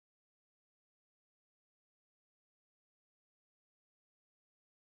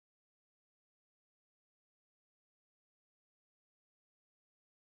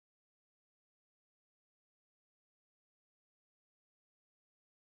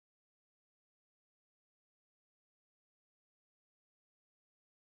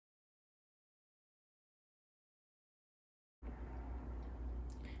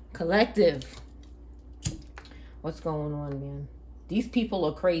Collective. What's going on, man? These people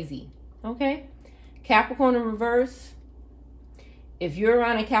are crazy. Okay? Capricorn in reverse. If you're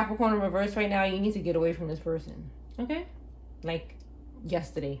around a Capricorn in reverse right now, you need to get away from this person. Okay? Like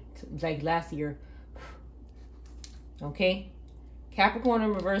yesterday. Like last year. Okay? Capricorn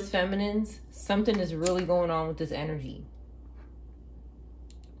in reverse feminines. Something is really going on with this energy.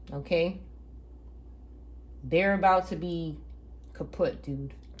 Okay? They're about to be kaput,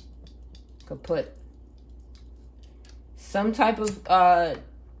 dude. Kaput. Some type of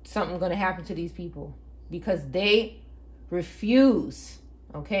something gonna happen to these people because they refuse.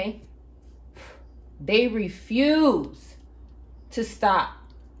 Okay? They refuse to stop.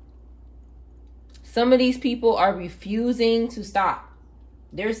 Some of these people are refusing to stop.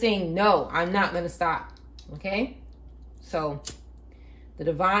 They're saying, no, I'm not gonna stop. Okay? So the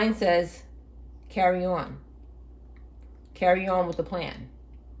divine says, carry on. Carry on with the plan.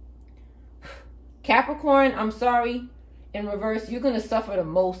 Capricorn, I'm sorry, in reverse, you're going to suffer the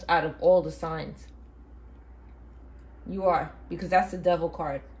most out of all the signs. You are, because that's the devil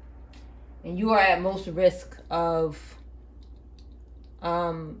card. And you are at most risk of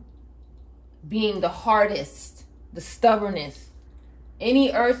being the hardest, the stubbornest.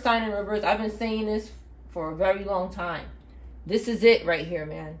 Any earth sign in reverse, I've been saying this for a very long time. This is it right here,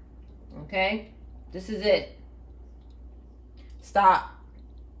 man. Okay? This is it. Stop.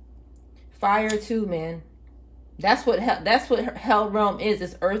 Fire too, man. That's what hell realm is.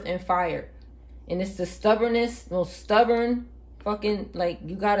 It's earth and fire. And it's the stubbornness, most stubborn fucking, like,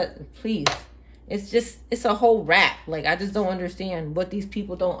 you gotta, please. It's a whole rap. Like, I just don't understand what these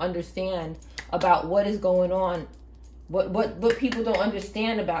people don't understand about what is going on. What people don't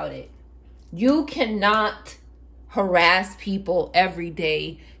understand about it. You cannot harass people every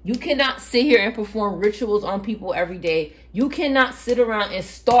day. You cannot sit here and perform rituals on people every day. You cannot sit around and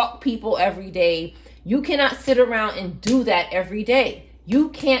stalk people every day. You cannot sit around and do that every day. You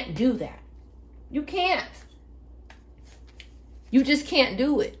can't do that. You can't. You just can't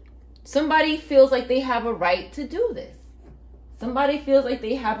do it. Somebody feels like they have a right to do this. Somebody feels like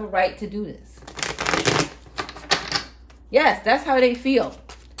they have a right to do this. Yes, that's how they feel.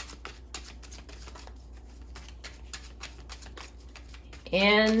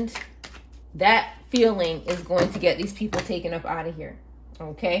 And that feeling is going to get these people taken up out of here.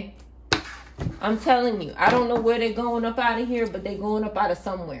 Okay? I'm telling you, I don't know where they're going up out of here, but they're going up out of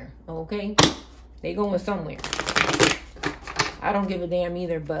somewhere. Okay? They're going somewhere. I don't give a damn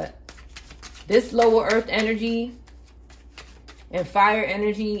either, but this lower earth energy and fire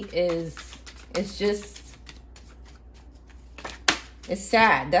energy it's just, it's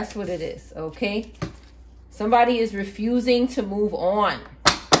sad. That's what it is. Okay? Somebody is refusing to move on.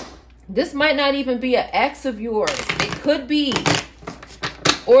 This might not even be an ex of yours. It could be.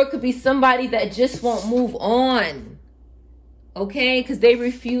 Or it could be somebody that just won't move on. Okay? Because they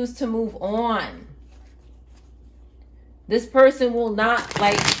refuse to move on. This person will not,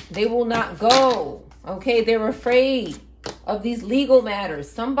 they will not go. Okay? They're afraid of these legal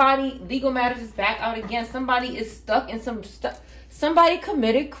matters. Legal matters is back out again. Somebody is stuck in some stuff. Somebody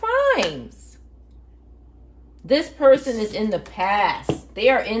committed crimes. This person is in the past. They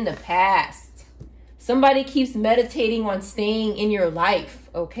are in the past. Somebody keeps meditating on staying in your life,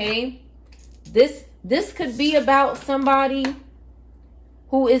 okay? This could be about somebody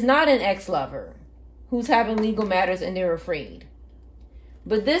who is not an ex-lover, who's having legal matters and they're afraid.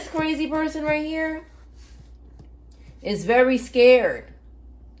 But this crazy person right here is very scared.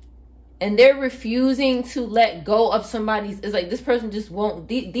 And they're refusing to let go of somebody's. It's like this person just won't.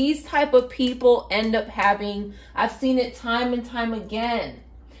 These type of people end up having, I've seen it time and time again.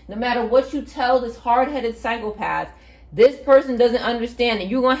 No matter what you tell this hard-headed psychopath, this person doesn't understand. And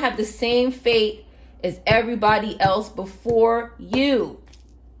you're going to have the same fate as everybody else before you.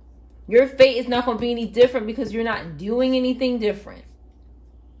 Your fate is not going to be any different because you're not doing anything different.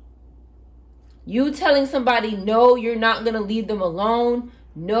 You telling somebody, no, you're not going to leave them alone.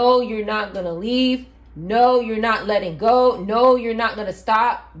 No, you're not going to leave. No, you're not letting go. No, you're not going to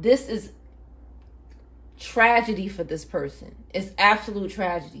stop. This is tragedy for this person. It's absolute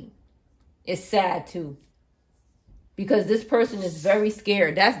tragedy. It's sad too. Because this person is very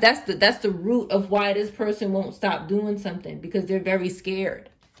scared. That's the root of why this person won't stop doing something. Because they're very scared.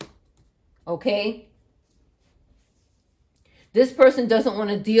 Okay? This person doesn't want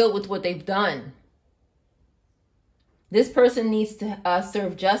to deal with what they've done. This person needs to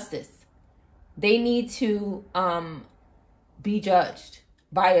serve justice. They need to be judged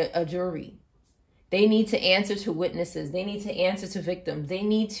by a jury. They need to answer to witnesses. They need to answer to victims. They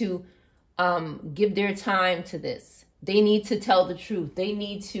need to give their time to this. They need to tell the truth. They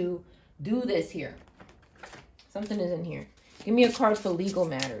need to do this here. Something is in here. Give me a card for legal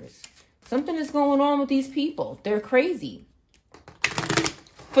matters. Something is going on with these people. They're crazy.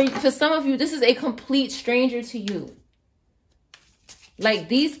 For some of you, this is a complete stranger to you. Like,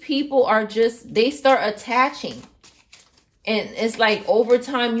 these people are just, they start attaching. And it's like over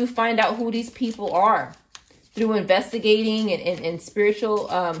time, you find out who these people are. Through investigating and spiritual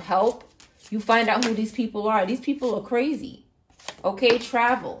help, you find out who these people are. These people are crazy. Okay,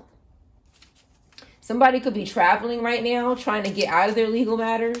 travel. Somebody could be traveling right now, trying to get out of their legal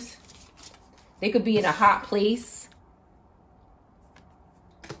matters. They could be in a hot place.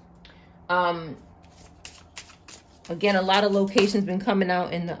 Again, a lot of locations been coming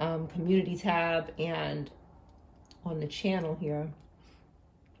out in the community tab and on the channel here.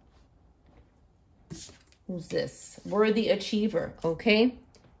 Who's this? Worthy achiever. Okay.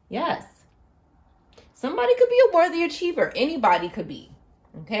 Yes. Somebody could be a worthy achiever. Anybody could be.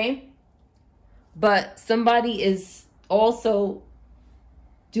 Okay. But somebody is also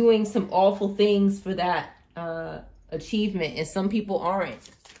doing some awful things for that achievement. And some people aren't.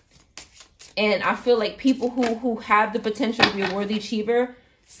 And I feel like people who have the potential to be a worthy achiever,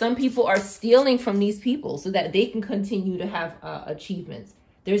 some people are stealing from these people so that they can continue to have achievements.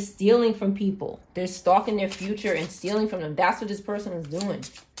 They're stealing from people. They're stalking their future and stealing from them. That's what this person is doing.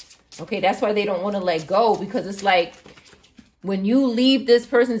 Okay, that's why they don't want to let go, because it's like when you leave this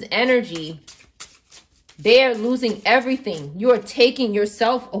person's energy, they're losing everything. You're taking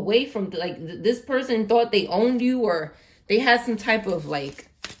yourself away from, like, this person thought they owned you, or they had some type of, like,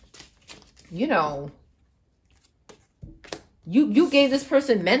 you know, you gave this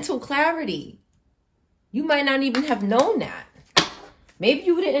person mental clarity. You might not even have known that. Maybe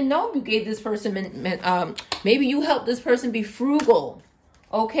you didn't know you gave this person, maybe you helped this person be frugal,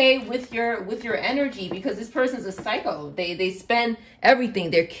 okay, with your energy, because this person's a psycho. They spend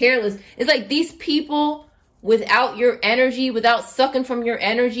everything. They're careless. It's like these people, without your energy, without sucking from your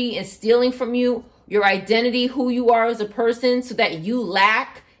energy and stealing from you, your identity, who you are as a person, so that you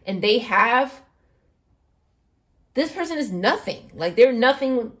lack and they have, this person is nothing. Like, they're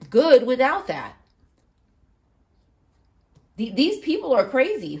nothing good without that. These people are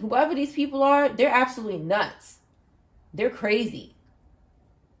crazy. Whoever these people are, they're absolutely nuts. They're crazy.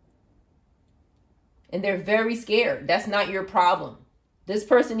 And they're very scared. That's not your problem. This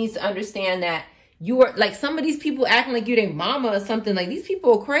person needs to understand that you are, like, some of these people acting like you're their mama or something. Like, these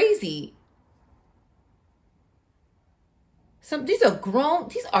people are crazy. These are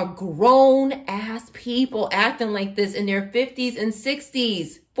grown ass people acting like this in their 50s and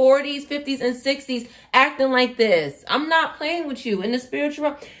 60s, 40s, 50s and 60s, acting like this. I'm not playing with you in the spiritual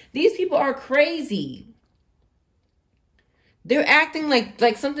realm. These people are crazy. They're acting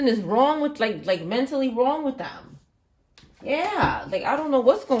like something is wrong with, like mentally wrong with them. Yeah, like, I don't know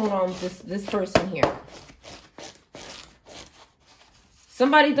what's going on with this person here.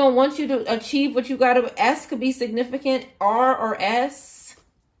 Somebody don't want you to achieve what you got to. S could be significant. R or S.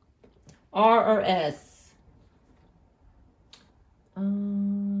 R or S.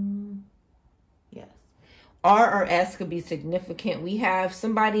 Yes. R or S could be significant. We have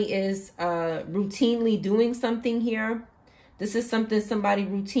somebody is routinely doing something here. This is something somebody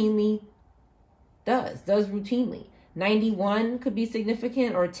routinely does routinely. 91 could be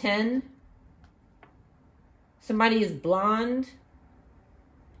significant, or 10. Somebody is blonde.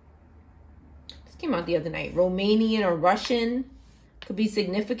 Came out the other night. Romanian or Russian could be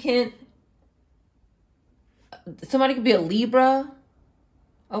significant. Somebody could be a Libra.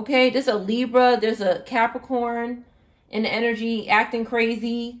 Okay, there's a Libra. There's a Capricorn in the energy acting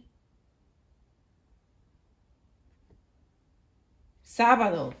crazy.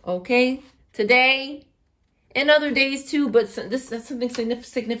 Sábado. Okay, today and other days too, but that's something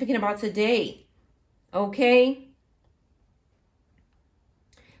significant about today. Okay.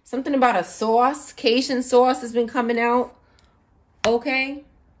 Something about a sauce. Cajun sauce has been coming out. Okay.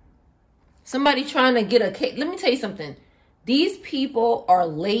 Somebody trying to get a cake. Let me tell you something. These people are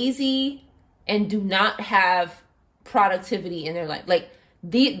lazy and do not have productivity in their life. Like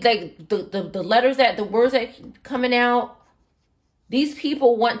the letters the words that coming out. These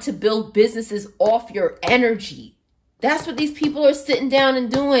people want to build businesses off your energy. That's what these people are sitting down and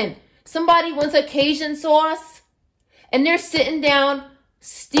doing. Somebody wants a Cajun sauce and they're sitting down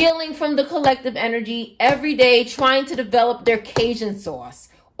stealing from the collective energy every day, trying to develop their Cajun sauce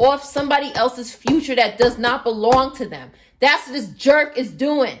off somebody else's future that does not belong to them. That's what this jerk is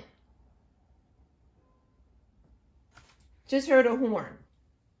doing. Just heard a horn.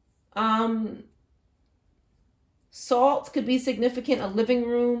 Salt could be significant. A living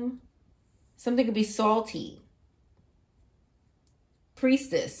room. Something could be salty.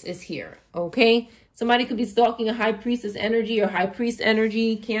 priestess is here, okay? Somebody could be stalking a high priestess energy or high priest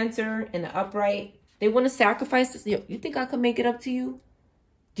energy, Cancer in the upright. They want to sacrifice this. You think I could make it up to you?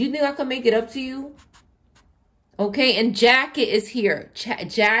 Do you think I could make it up to you? Okay, and jacket is here.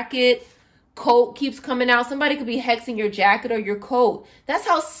 Jacket, coat keeps coming out. Somebody could be hexing your jacket or your coat. That's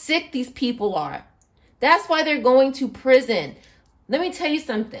how sick these people are. That's why they're going to prison. Let me tell you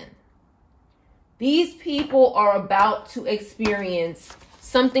something. These people are about to experience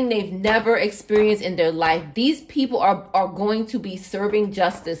something they've never experienced in their life. These people are going to be serving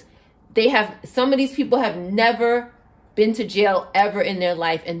justice. Some of these people have never been to jail ever in their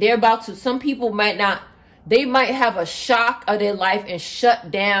life. And they're about to, some people might not, they might have a shock of their life and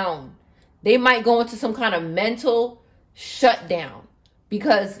shut down. They might go into some kind of mental shutdown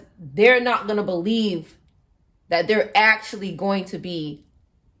because they're not going to believe that they're actually going to be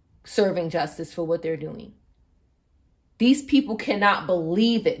serving justice for what they're doing. These people cannot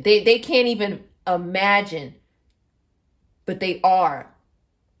believe it. They can't even imagine, but they are.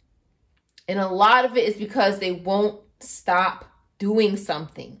 And a lot of it is because they won't stop doing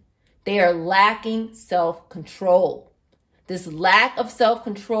something. They are lacking self-control. This lack of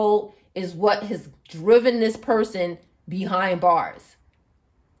self-control is what has driven this person behind bars.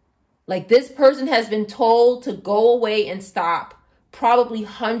 Like, this person has been told to go away and stop probably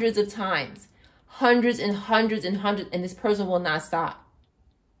hundreds of times. Hundreds and hundreds and hundreds, and this person will not stop.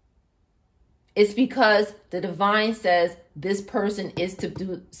 It's because the divine says this person is to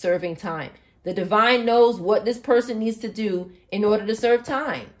do serving time. The divine knows what this person needs to do in order to serve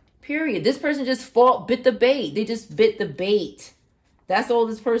time. Period. This person just bit the bait. They just bit the bait. That's all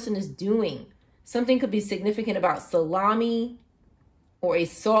this person is doing. Something could be significant about salami or a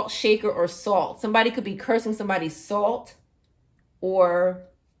salt shaker or salt. Somebody could be cursing somebody's salt or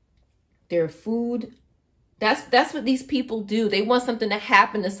their food. That's what these people do. They want something to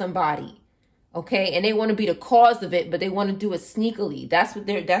happen to somebody. Okay, and they want to be the cause of it, but they want to do it sneakily. That's what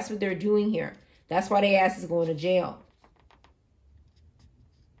they're doing here. That's why their ass is going to jail.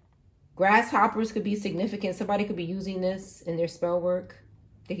 Grasshoppers could be significant. Somebody could be using this in their spell work.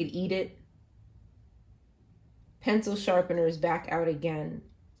 They could eat it. Pencil sharpeners back out again.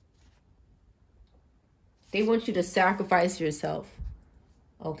 They want you to sacrifice yourself.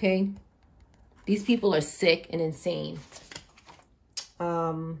 Okay? These people are sick and insane.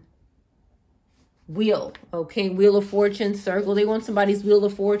 Wheel, okay, Wheel of Fortune, circle. They want somebody's Wheel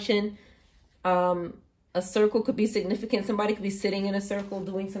of Fortune. A circle could be significant. Somebody could be sitting in a circle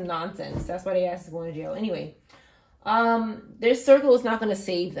doing some nonsense. That's why they asked to go to jail. Anyway, their circle is not going to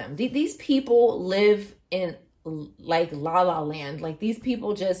save them. These people live in like la la land. Like, these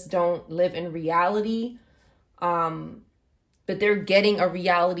people just don't live in reality. But they're getting a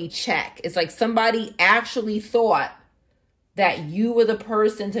reality check. It's like somebody actually thought that you were the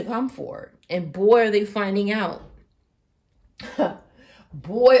person to come for. And boy, are they finding out.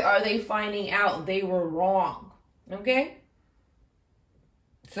 Boy, are they finding out they were wrong. Okay?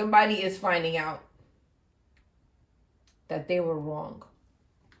 Somebody is finding out that they were wrong.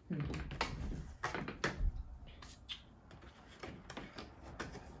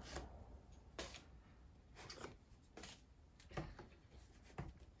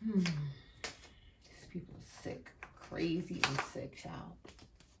 These people are sick. Crazy and sick, child.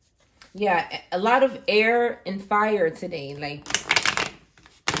 Yeah, a lot of air and fire today. Like,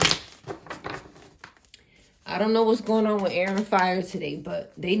 I don't know what's going on with air and fire today,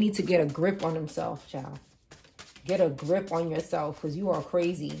 but they need to get a grip on themselves, child. Get a grip on yourself, because you are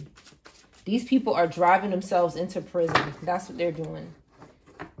crazy. These people are driving themselves into prison. That's what they're doing.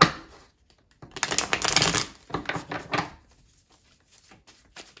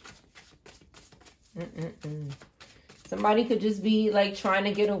 Somebody could just be like trying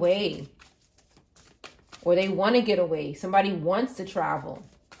to get away, or they want to get away. Somebody wants to travel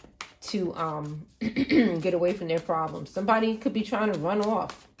to get away from their problems. Somebody could be trying to run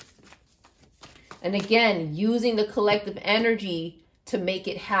off. And again, using the collective energy to make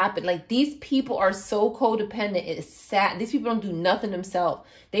it happen. Like, these people are so codependent. It's sad. These people don't do nothing themselves.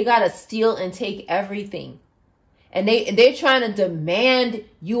 They got to steal and take everything. And they're trying to demand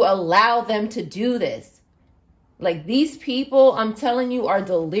you allow them to do this. Like, these people, I'm telling you, are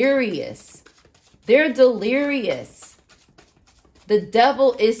delirious. They're delirious. The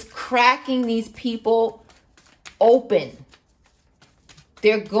devil is cracking these people open.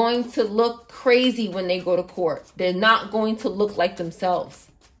 They're going to look crazy when they go to court. They're not going to look like themselves.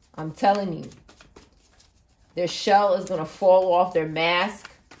 I'm telling you. Their shell is going to fall off, their mask.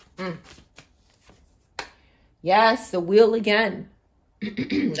 Yes, the wheel again.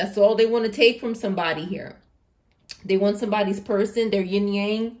 That's all they want to take from somebody here. They want somebody's person. They're yin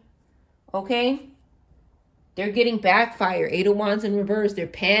yang. Okay? They're getting backfire. 8 of Wands in reverse. They're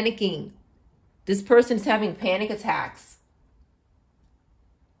panicking. This person is having panic attacks.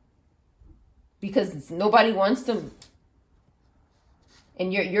 Because nobody wants them.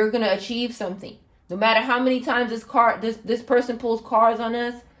 And you're going to achieve something. No matter how many times this person pulls cards on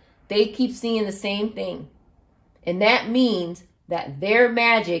us, they keep seeing the same thing. And that means that their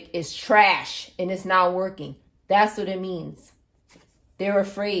magic is trash and it's not working. That's what it means. They're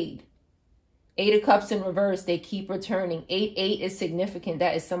afraid. 8 of Cups in reverse. They keep returning. 8-8 is significant.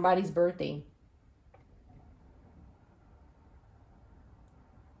 That is somebody's birthday.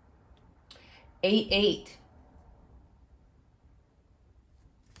 8-8.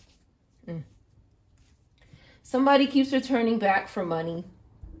 Somebody keeps returning back for money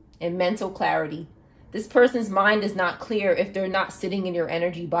and mental clarity. This person's mind is not clear if they're not sitting in your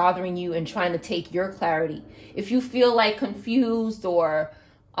energy, bothering you and trying to take your clarity. If you feel like confused or,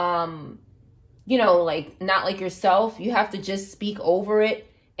 you know, like not like yourself, you have to just speak over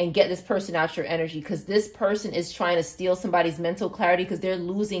it and get this person out your energy, because this person is trying to steal somebody's mental clarity because they're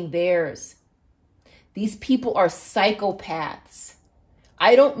losing theirs. These people are psychopaths.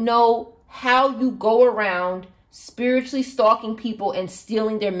 I don't know how you go around spiritually stalking people and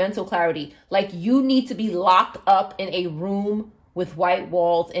stealing their mental clarity. Like, you need to be locked up in a room with white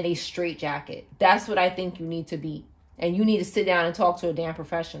walls and a straitjacket. That's what I think you need to be. And you need to sit down and talk to a damn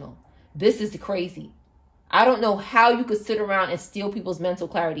professional. This is crazy. I don't know how you could sit around and steal people's mental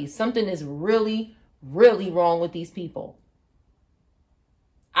clarity. Something is really, really wrong with these people.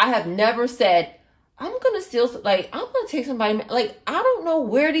 I have never said, I'm going to steal, like, I'm going to take somebody, like, I don't know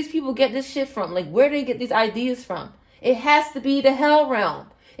where these people get this shit from. Like, where do they get these ideas from? It has to be the hell realm.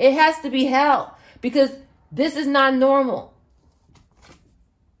 It has to be hell, because this is not normal.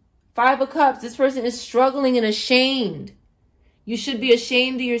 5 of Cups, this person is struggling and ashamed. You should be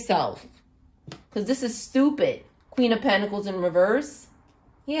ashamed of yourself, because this is stupid. Queen of Pentacles in reverse.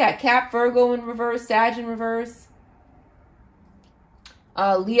 Yeah, Cap, Virgo in reverse, Sag in reverse.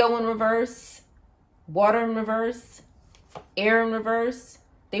 Leo in reverse. Water in reverse, air in reverse.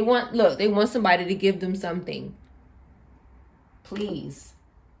 They want somebody to give them something. Please,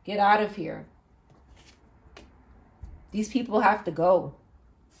 get out of here. These people have to go.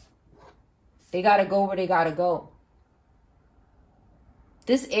 They got to go where they got to go.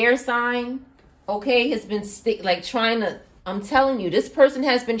 This air sign, okay, has been trying to, I'm telling you, this person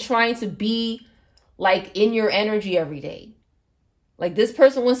has been trying to be like in your energy every day. Like, this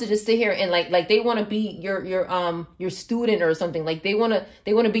person wants to just sit here and like they want to be your student or something. Like, they want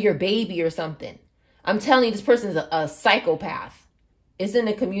to be your baby or something. I'm telling you, this person is a psychopath. It's in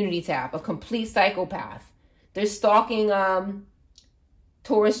the community tab, a complete psychopath. They're stalking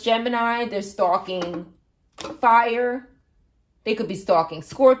Taurus, Gemini. They're stalking fire. They could be stalking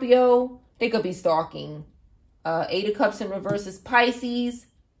Scorpio. They could be stalking 8 of Cups in reverse is Pisces,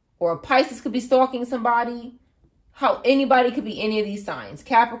 or Pisces could be stalking somebody. How anybody could be any of these signs.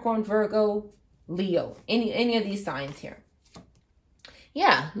 Capricorn, Virgo, Leo. Any of these signs here.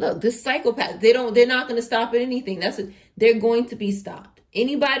 Yeah, look, this psychopath, they're not going to stop at anything. They're going to be stopped.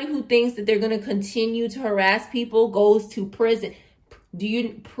 Anybody who thinks that they're going to continue to harass people goes to prison.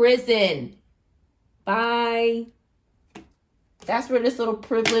 Prison. Bye. That's where this little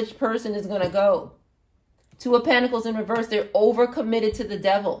privileged person is going to go. 2 of Pentacles in reverse. They're overcommitted to the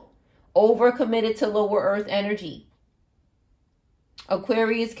devil. Overcommitted to lower earth energy.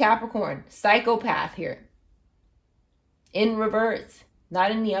 Aquarius, Capricorn, psychopath here. In reverse,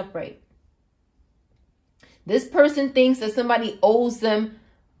 not in the upright. This person thinks that somebody owes them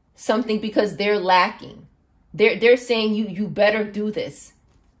something because they're lacking. They're saying you better do this.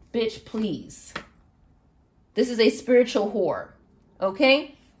 Bitch, please. This is a spiritual whore.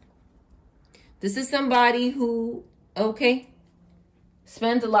 Okay? This is somebody who, okay,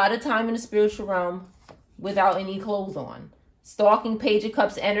 spends a lot of time in the spiritual realm without any clothes on. Stalking Page of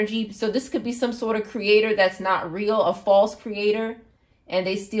Cups energy. So this could be some sort of creator that's not real, a false creator. And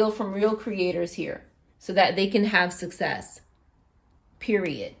they steal from real creators here so that they can have success.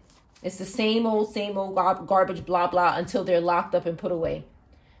 Period. It's the same old garbage, blah, blah, until they're locked up and put away.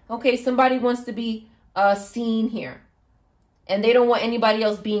 Okay, somebody wants to be seen here. And they don't want anybody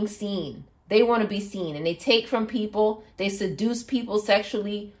else being seen. They want to be seen, and they take from people. They seduce people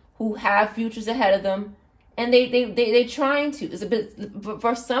sexually who have futures ahead of them, and they're trying to. It's a bit, but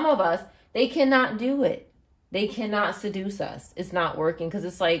for some of us, they cannot do it. They cannot seduce us. It's not working, because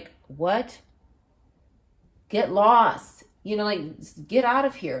it's like, what? Get lost. You know, like, get out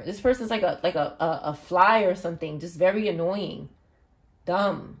of here. This person's like a fly or something, just very annoying,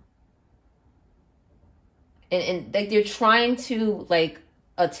 dumb. And like they're trying to like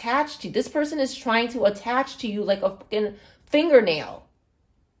attach to you. This person is trying to attach to you like a fucking fingernail.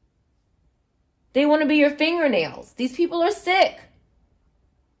 They want to be your fingernails. These people are sick.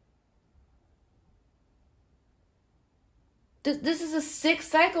 This is a sick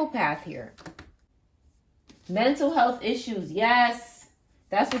psychopath here. Mental health issues. Yes.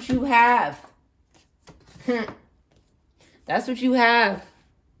 That's what you have. That's what you have.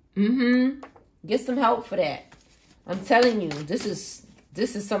 Get some help for that. I'm telling you, this is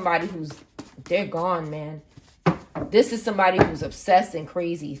somebody who's, they're gone, man. This is somebody who's obsessed and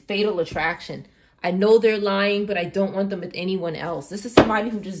crazy. Fatal attraction. I know they're lying, but I don't want them with anyone else. This is somebody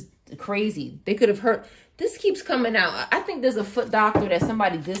who just crazy. They could have hurt. This keeps coming out. I think there's a foot doctor that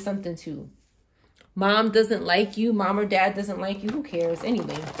somebody did something to. Mom doesn't like you. Mom or dad doesn't like you. Who cares?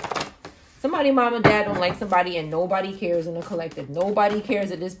 Anyway. Somebody, mom or dad don't like somebody and nobody cares in the collective. Nobody cares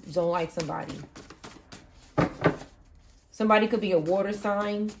that this don't like somebody. Somebody could be a water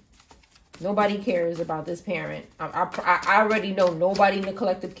sign. Nobody cares about this parent. I already know nobody in the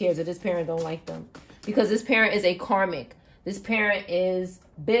collective cares that this parent don't like them. Because this parent is a karmic. This parent is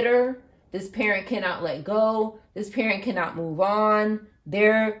bitter. This parent cannot let go. This parent cannot move on.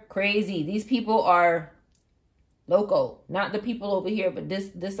 They're crazy. These people are loco. Not the people over here, but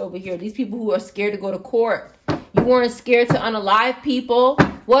this over here. These people who are scared to go to court. You weren't scared to unalive people.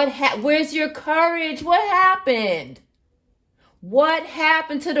 Where's your courage? What happened? What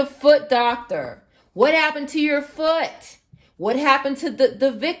happened to the foot doctor? What happened to your foot? What happened to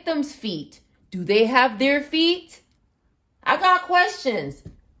the victim's feet? Do they have their feet? I got questions.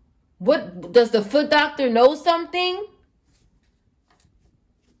 What does the foot doctor know something?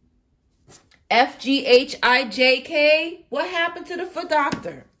 FGHIJK. What happened to the foot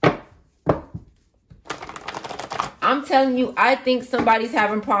doctor? I'm telling you, I think somebody's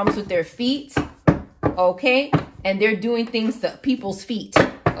having problems with their feet. Okay? And they're doing things to people's feet.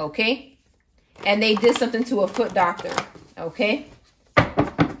 Okay? And they did something to a foot doctor. Okay?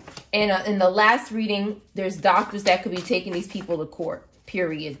 And in the last reading, there's doctors that could be taking these people to court.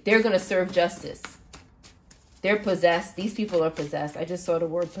 Period. They're going to serve justice. They're possessed. These people are possessed. I just saw the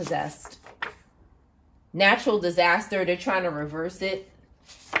word possessed. Natural disaster. They're trying to reverse it.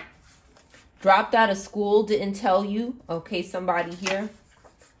 Dropped out of school. Didn't tell you. Okay, somebody here.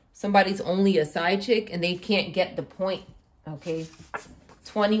 Somebody's only a side chick and they can't get the point. Okay.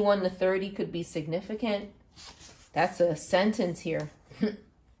 21 to 30 could be significant. That's a sentence here.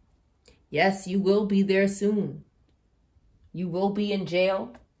 Yes, you will be there soon. You will be in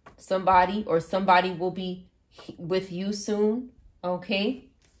jail. Somebody will be with you soon. Okay.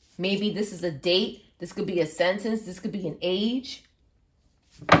 Maybe this is a date. This could be a sentence. This could be an age.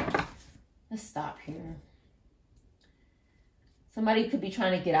 Let's stop here. Somebody could be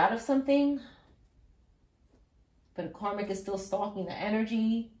trying to get out of something. But a karmic is still stalking the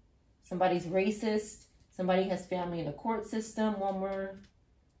energy. Somebody's racist. Somebody has family in the court system. One more.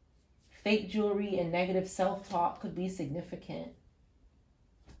 Fake jewelry and negative self-talk could be significant.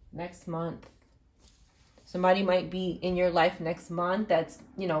 Next month. Somebody might be in your life next month that's,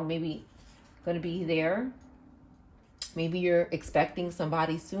 you know, maybe going to be there. Maybe you're expecting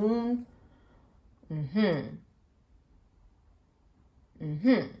somebody soon.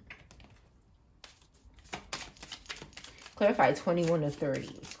 Clarify 21 to 30.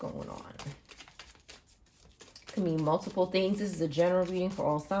 What's going on? Can mean multiple things. This is a general reading for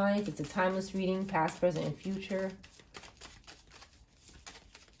all signs. It's a timeless reading, past, present, and future.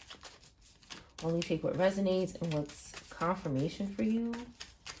 Only take what resonates and what's confirmation for you.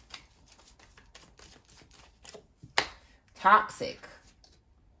 Toxic.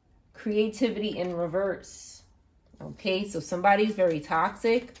 Creativity in reverse. Okay, so somebody's very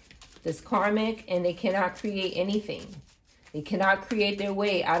toxic, this karmic, and they cannot create anything. They cannot create their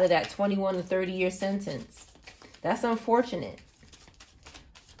way out of that 21 to 30 year sentence. That's unfortunate.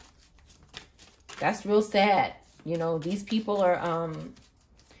 That's real sad. You know, these people are,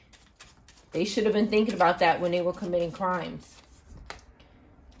 they should have been thinking about that when they were committing crimes.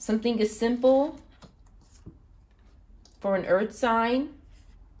 Something is simple for an earth sign.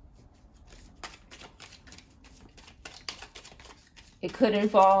 It could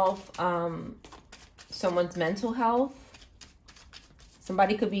involve someone's mental health.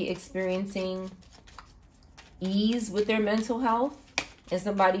 Somebody could be experiencing ease with their mental health, and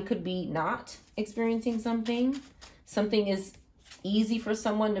somebody could be not experiencing something. Something is easy for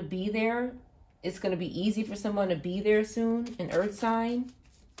someone to be there. It's going to be easy for someone to be there soon, an earth sign.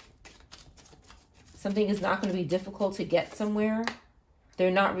 Something is not going to be difficult to get somewhere. They're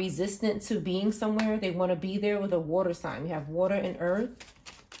not resistant to being somewhere. They want to be there with a water sign. We have water and earth.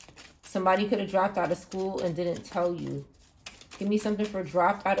 Somebody could have dropped out of school and didn't tell you. Give me something for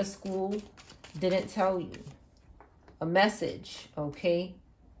dropped out of school, didn't tell you. A message, okay?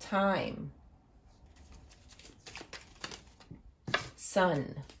 Time.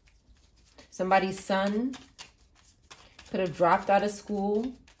 Son. Somebody's son could have dropped out of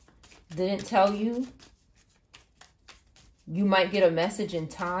school, didn't tell you. You might get a message in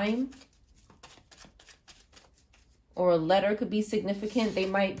time. Or a letter could be significant. They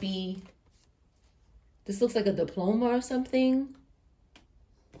might be, this looks like a diploma or something.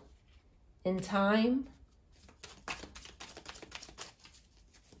 In time.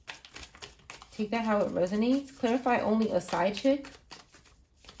 Take that how it resonates. Clarify only a side chick.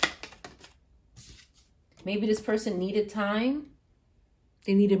 Maybe this person needed time.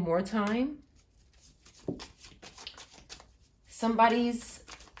 They needed more time. Somebody's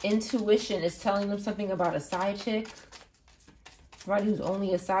intuition is telling them something about a side chick. Somebody who's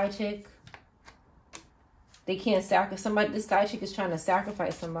only a side chick. They can't sacrifice somebody. This side chick is trying to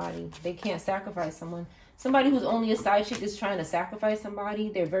sacrifice somebody. They can't sacrifice someone. Somebody who's only a side chick is trying to sacrifice somebody.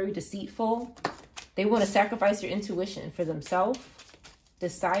 They're very deceitful. They want to sacrifice their intuition for themselves.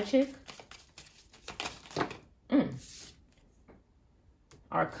 This side chick.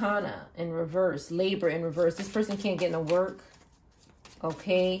 Arcana in reverse. Labor in reverse. This person can't get no work.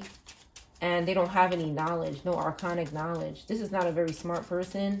 Okay. And they don't have any knowledge. No arcanic knowledge. This is not a very smart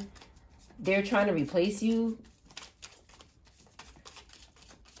person. They're trying to replace you.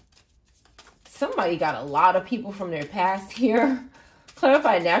 Somebody got a lot of people from their past here.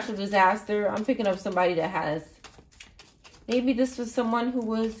 Clarify natural disaster. I'm picking up somebody that has... Maybe this was someone who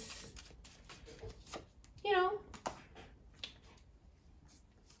was... You know...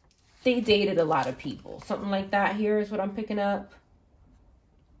 They dated a lot of people. Something like that here is what I'm picking up.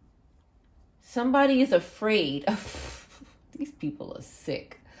 Somebody is afraid of... These people are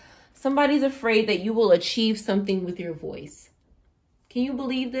sick. Somebody's afraid that you will achieve something with your voice. Can you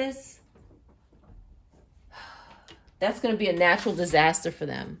believe this? That's going to be a natural disaster for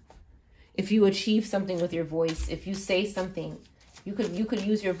them. If you achieve something with your voice, if you say something, you could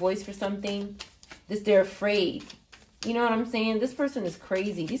use your voice for something. They're afraid. You know what I'm saying? This person is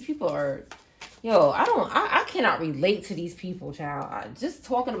crazy. These people are, yo, I cannot relate to these people, child. Just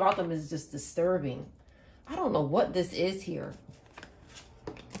talking about them is just disturbing. I don't know what this is here.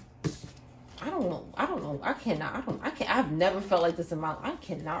 I don't know. I've never felt like this in my life. I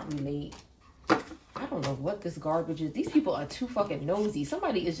cannot relate. I don't know what this garbage is. These people are too fucking nosy.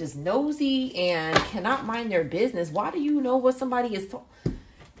 Somebody is just nosy and cannot mind their business. Why do you know what somebody is talking?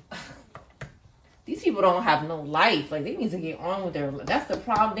 These people don't have no life. Like, they need to get on with their... That's the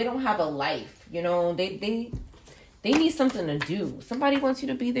problem. They don't have a life. You know, they need something to do. Somebody wants you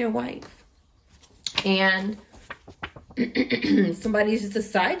to be their wife. And somebody's just a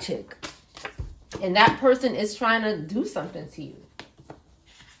side chick. And that person is trying to do something to you.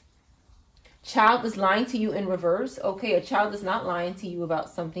 Child is lying to you in reverse. Okay, a child is not lying to you about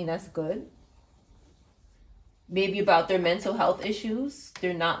something. That's good. Maybe about their mental health issues.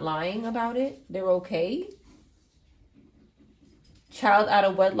 They're not lying about it. They're okay. Child out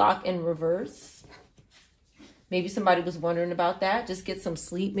of wedlock in reverse. Maybe somebody was wondering about that. Just get some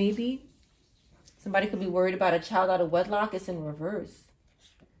sleep, maybe. Somebody could be worried about a child out of wedlock. It's in reverse.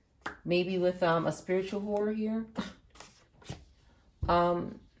 Maybe with a spiritual whore here.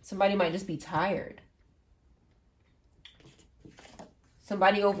 Somebody might just be tired.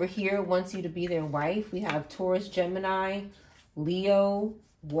 Somebody over here wants you to be their wife. We have Taurus, Gemini, Leo,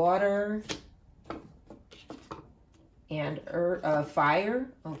 water, and fire.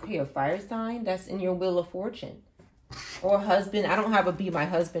 Okay, a fire sign. That's in your Wheel of Fortune. Or husband. I don't have a Be My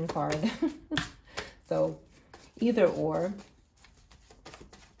Husband card. So, either or.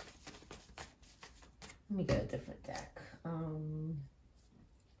 Let me get a different deck.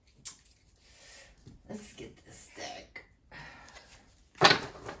 Let's get this deck.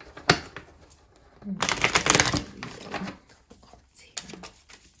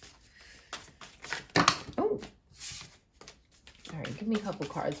 Oh. All right, give me a couple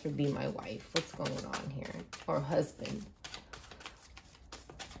cards for Be My Wife. What's going on here? Or husband.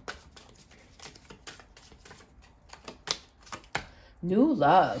 New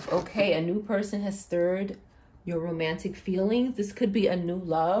love. Okay, a new person has stirred your romantic feelings. This could be a new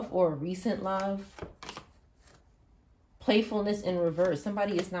love or a recent love. Playfulness in reverse.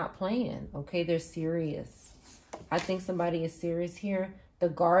 Somebody is not playing. Okay, they're serious. I think somebody is serious here. The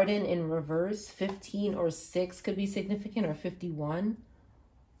garden in reverse. 15 or 6 could be significant, or 51.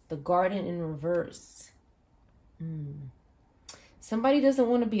 The garden in reverse. Somebody doesn't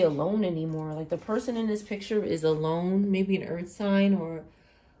want to be alone anymore. Like, the person in this picture is alone. Maybe an earth sign or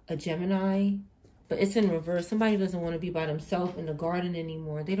a Gemini, but it's in reverse. Somebody doesn't want to be by themselves in the garden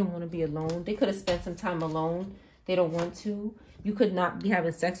anymore. They don't want to be alone. They could have spent some time alone. They don't want to. You could not be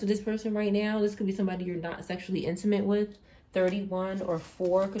having sex with this person right now. This could be somebody you're not sexually intimate with. 31 or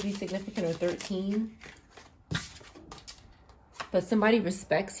 4 could be significant, or 13. But somebody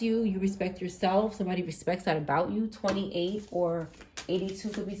respects you. You respect yourself. Somebody respects that about you. 28 or 82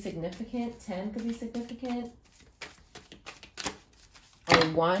 could be significant. 10 could be significant. Or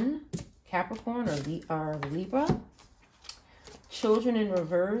 1, Capricorn or Libra. Children in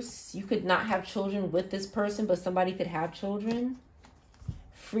reverse. You could not have children with this person, but somebody could have children.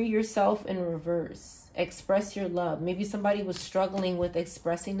 Free yourself in reverse. Express your love. Maybe somebody was struggling with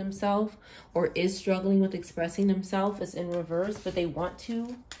expressing themselves, or is struggling with expressing themselves. It's in reverse, but they want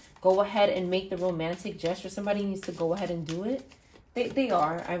to. Go ahead and make the romantic gesture. Somebody needs to go ahead and do it. They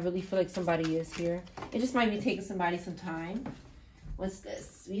are. I really feel like somebody is here. It just might be taking somebody some time. What's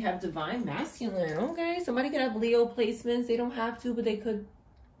this? We have divine masculine. Okay. Somebody could have Leo placements. They don't have to, but they could.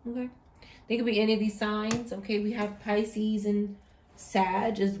 Okay. They could be any of these signs. Okay. We have Pisces and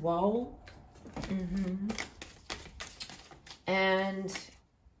Sag as well. And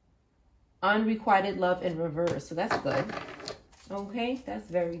unrequited love in reverse. So that's good. Okay. That's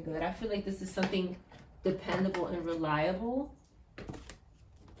very good. I feel like this is something dependable and reliable.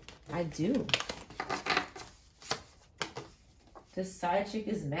 I do. This side chick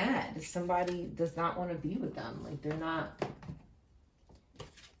is mad. Somebody does not want to be with them. Like, they're not.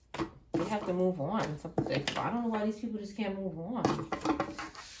 They have to move on. Something like, I don't know why these people just can't move on.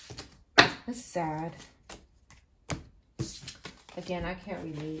 That's sad. Again, I can't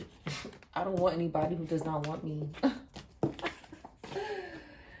relate. I don't want anybody who does not want me.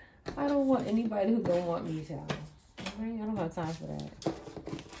 I don't want anybody who don't want me, child. Okay? I don't have time for that.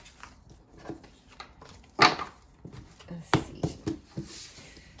 Let's see.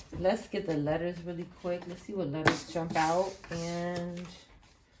 Let's get the letters really quick. Let's see what letters jump out. And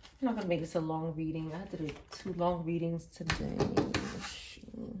I'm not going to make this a long reading. I did 2 long readings today. Let's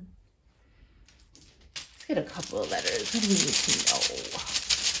get a couple of letters. What do we need to know?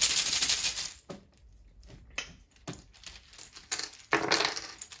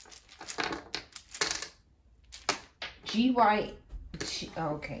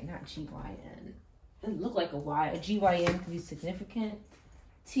 Okay, not G-Y-N. It looked like a Y. A G-Y-N could be significant.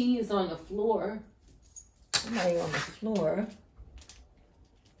 T is on the floor. I'm not even on the floor.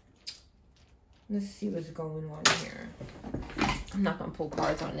 Let's see what's going on here. I'm not going to pull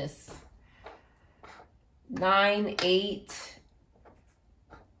cards on this. 9, 8,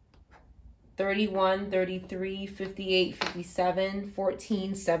 31, 33, 58, 57,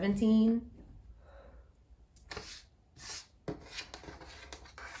 14, 17.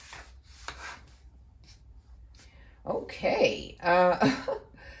 Okay.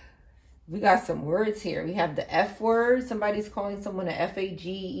 We got some words here. We have the F word. Somebody's calling someone a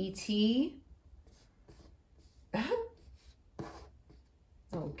F-A-G-E-T.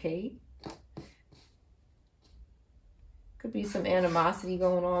 Okay. Could be some animosity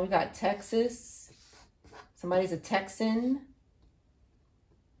going on. We got Texas. Somebody's a Texan.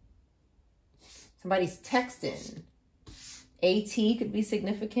 Somebody's texting. AT could be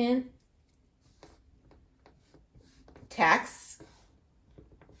significant. Tax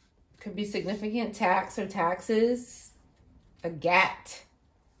could be significant. Tax or taxes. A GAT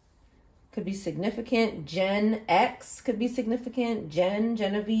could be significant. Gen X could be significant. Jen,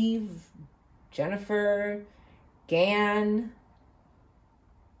 Genevieve, Jennifer, Gan.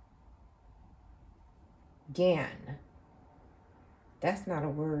 That's not a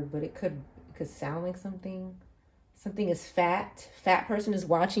word, but it could sound like something. Something is fat. Fat person is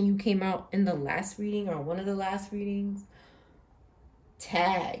watching you came out in the last reading or one of the last readings.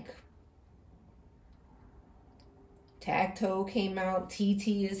 Tag. Tag toe came out.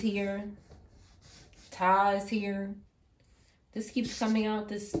 TT is here. Ta is here. This keeps coming out.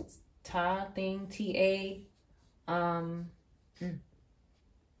 This ta thing. TA.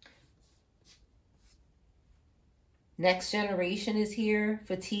 Next generation is here.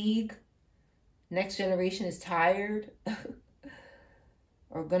 Fatigue. Next generation is tired.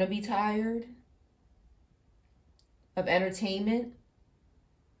 Or gonna be tired. Of entertainment.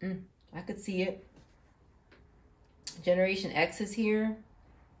 I could see it. Generation X is here.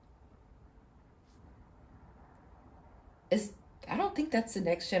 I don't think that's the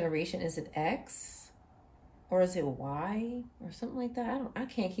next generation. Is it X? Or is it Y? Or something like that? I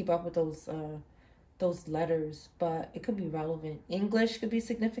can't keep up with those letters, but it could be relevant. English could be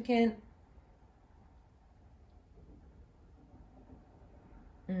significant.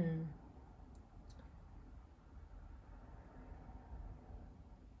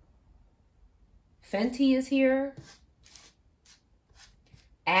 Fenty is here.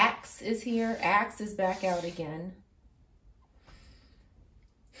 Axe is here. Axe is back out again.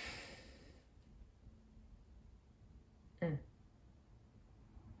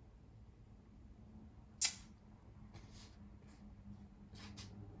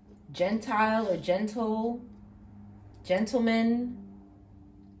 Gentile or gentle. Gentleman.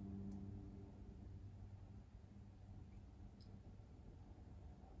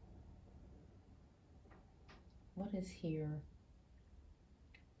 What is here?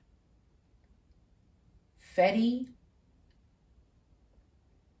 Fetty.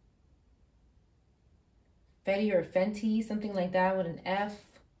 Fetty or Fenty, something like that with an F.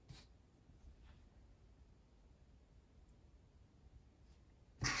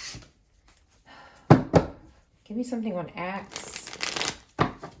 Give me something on Axe.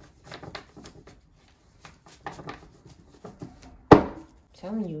 I'm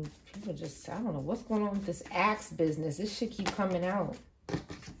telling you, people just, I don't know what's going on with this Axe business. This shit keep coming out.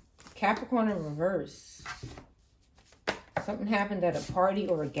 Capricorn in reverse. Something happened at a party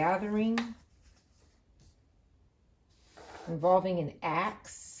or a gathering involving an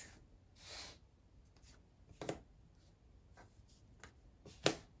axe.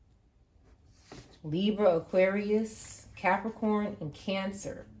 Libra, Aquarius, Capricorn, and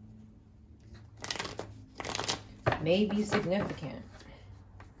Cancer. May be significant.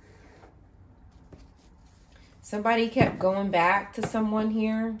 Somebody kept going back to someone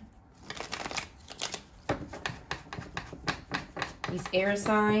here. These air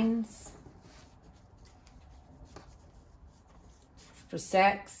signs. For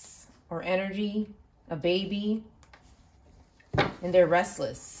sex or energy, a baby. And they're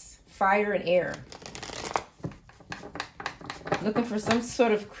restless. Fire and air. Looking for some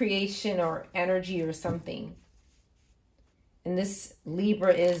sort of creation or energy or something. And this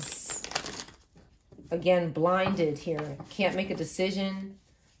Libra is, again, blinded here. Can't make a decision.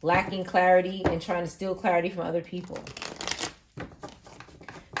 Lacking clarity and trying to steal clarity from other people.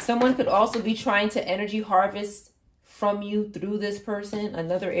 Someone could also be trying to energy harvest from you through this person.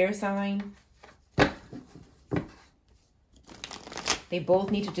 Another air sign. They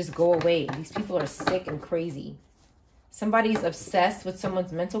both need to just go away. These people are sick and crazy. Somebody's obsessed with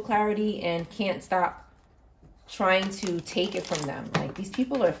someone's mental clarity and can't stop trying to take it from them. Like, these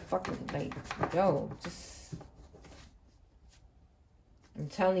people are fucking, like, yo, just... I'm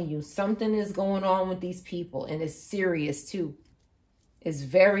telling you, something is going on with these people. And it's serious, too. It's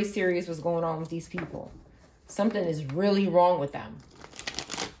very serious what's going on with these people. Something is really wrong with them.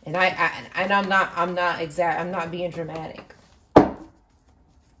 And I'm not being dramatic.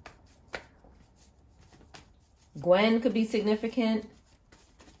 Gwen could be significant.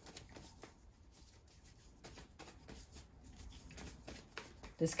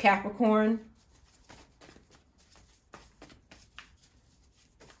 This Capricorn.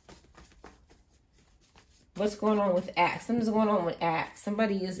 What's going on with Axe? Something's going on with Axe.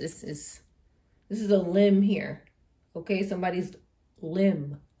 Somebody is this is a limb here. Okay, somebody's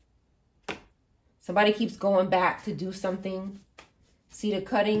limb. Somebody keeps going back to do something. See the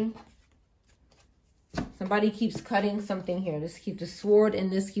cutting? Somebody keeps cutting something here. This keeps the sword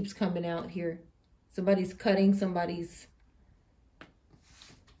and this keeps coming out here. Somebody's cutting somebody's.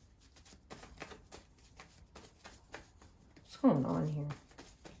 What's going on here?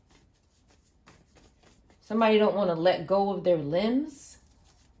 Somebody don't want to let go of their limbs.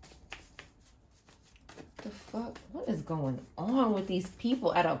 What the fuck? What is going on with these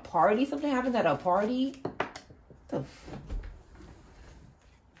people at a party? Something happened at a party? What the fuck?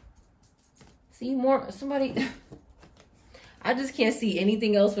 See more, somebody, I just can't see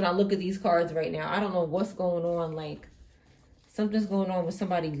anything else when I look at these cards right now. I don't know what's going on. Like, something's going on with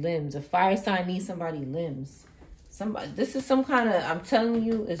somebody's limbs. A fire sign needs somebody's limbs. This is some kind of, I'm telling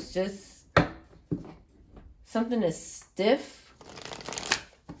you, it's just, something is stiff.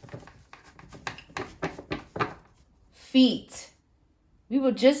 Feet. We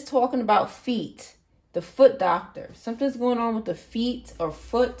were just talking about feet. The foot doctor. Something's going on with the feet or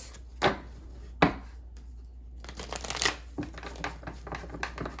foot.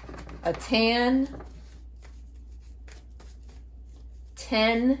 A 10.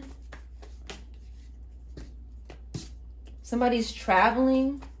 10. Somebody's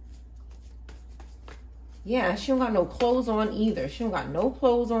traveling. Yeah, she don't got no clothes on either. She don't got no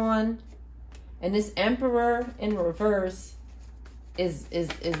clothes on. And this Emperor in reverse is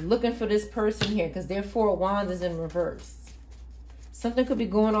looking for this person here because their 4 of Wands is in reverse. Something could be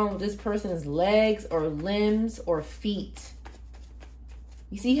going on with this person's legs or limbs or feet.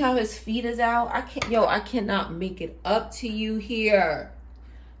 You see how his feet is out? I cannot make it up to you here.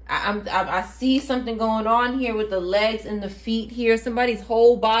 I see something going on here with the legs and the feet here. Somebody's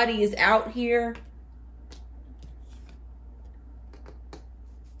whole body is out here.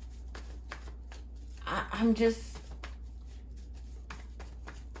 I'm just,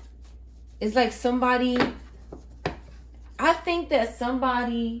 it's like somebody, I think that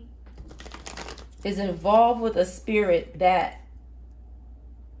somebody is involved with a spirit that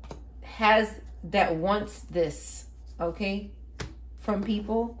wants this, okay, from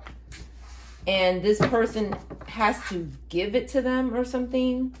people. And this person has to give it to them or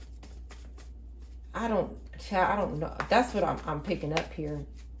something. I don't know. That's what I'm picking up here.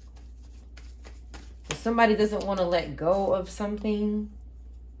 If somebody doesn't want to let go of something.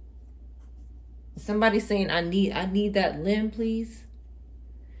 Somebody saying, I need that limb, please.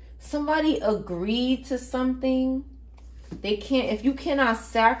 Somebody agreed to something. They can't, if you cannot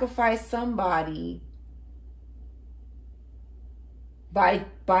sacrifice somebody by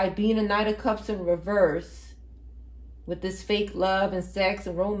being a Knight of Cups in reverse with this fake love and sex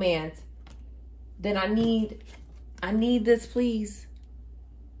and romance, then I need this, please.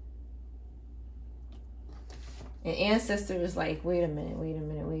 And ancestor is like, wait a minute.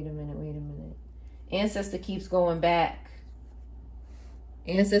 Ancestor keeps going back.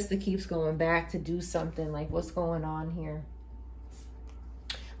 Ancestor keeps going back to do something. Like, what's going on here?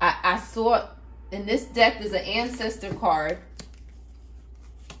 I saw in this deck, there's an ancestor card.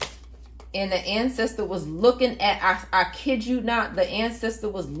 And the ancestor was looking at, I kid you not, the ancestor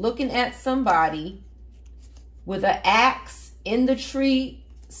was looking at somebody with an axe in the tree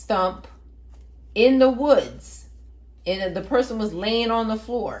stump in the woods. And the person was laying on the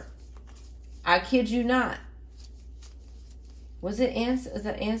floor. I kid you not. Was it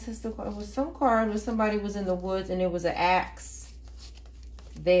ancestor card? It was some card where somebody was in the woods and there was an axe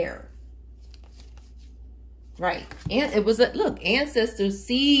there. Right. And it was look, ancestors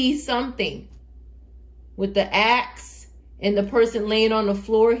see something with the axe and the person laying on the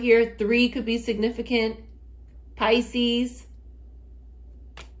floor here. 3 could be significant. Pisces.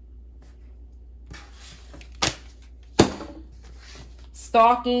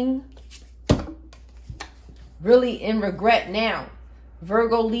 Stalking. Really in regret now.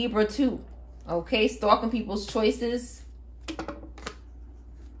 Virgo, Libra too. Okay, stalking people's choices.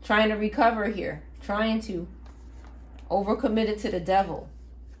 Trying to recover here. Trying to. Overcommitted to the devil.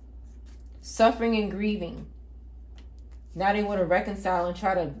 Suffering and grieving. Now they want to reconcile and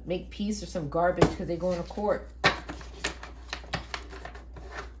try to make peace or some garbage because they're going to court.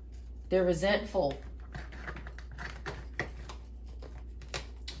 They're resentful.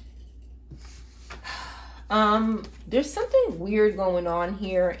 There's something weird going on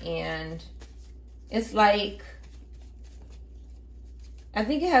here, and it's like, I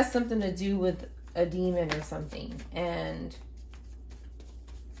think it has something to do with a demon or something, and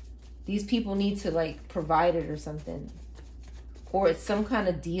these people need to like provide it or something, or it's some kind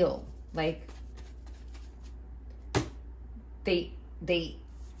of deal. Like they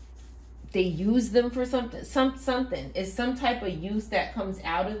use them for something. Something is some type of use that comes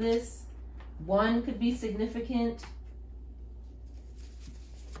out of this. 1 could be significant.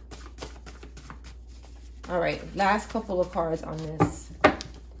 All right, last couple of cards on this.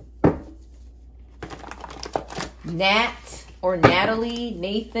 Nat or Natalie,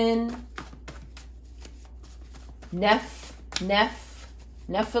 Nathan, Nephilim,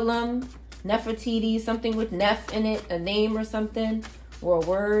 Nefertiti, something with Neph in it, a name or something, or a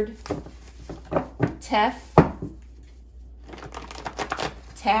word. Tef,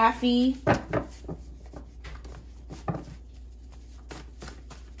 Taffy,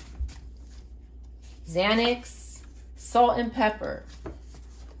 Xanax, salt and pepper.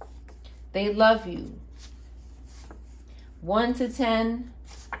 They love you. 1 to 10,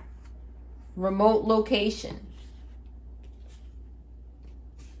 remote location.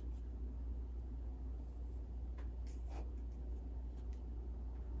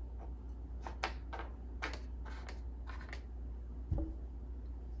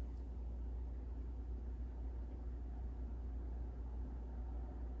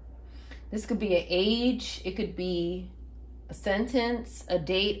 This could be an age, it could be a sentence, a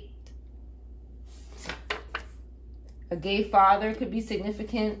date. A gay father could be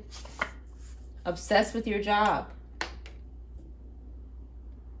significant. Obsessed with your job.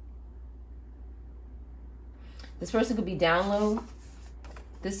 This person could be down low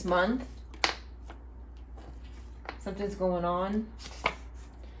this month. Something's going on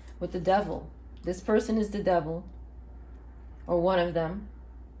with the devil. This person is the devil, or one of them.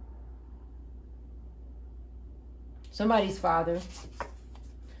 Somebody's father,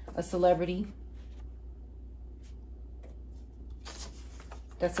 a celebrity.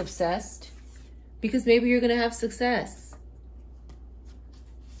 that's obsessed, because maybe you're going to have success.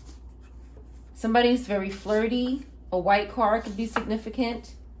 Somebody who's very flirty, a white card could be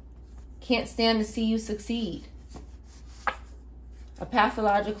significant, can't stand to see you succeed. A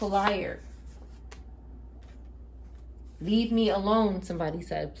pathological liar. Leave me alone, somebody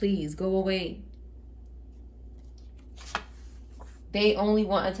said. Please, go away. They only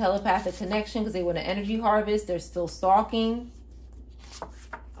want a telepathic connection because they want an energy harvest. They're still stalking.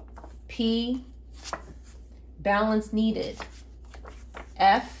 P, balance needed.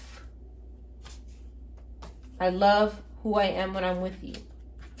 F, I love who I am when I'm with you.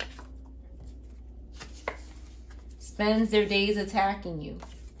 Spends their days attacking you.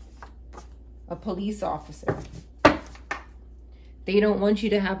 A police officer. They don't want you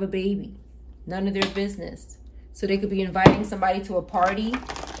to have a baby. None of their business. So they could be inviting somebody to a party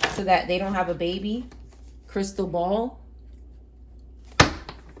so that they don't have a baby. Crystal ball.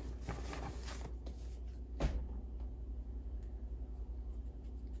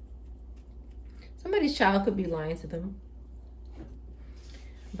 Somebody's child could be lying to them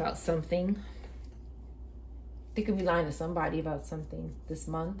about something. They could be lying to somebody about something this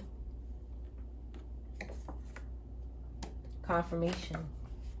month. Confirmation.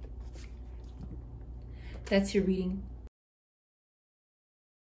 That's your reading.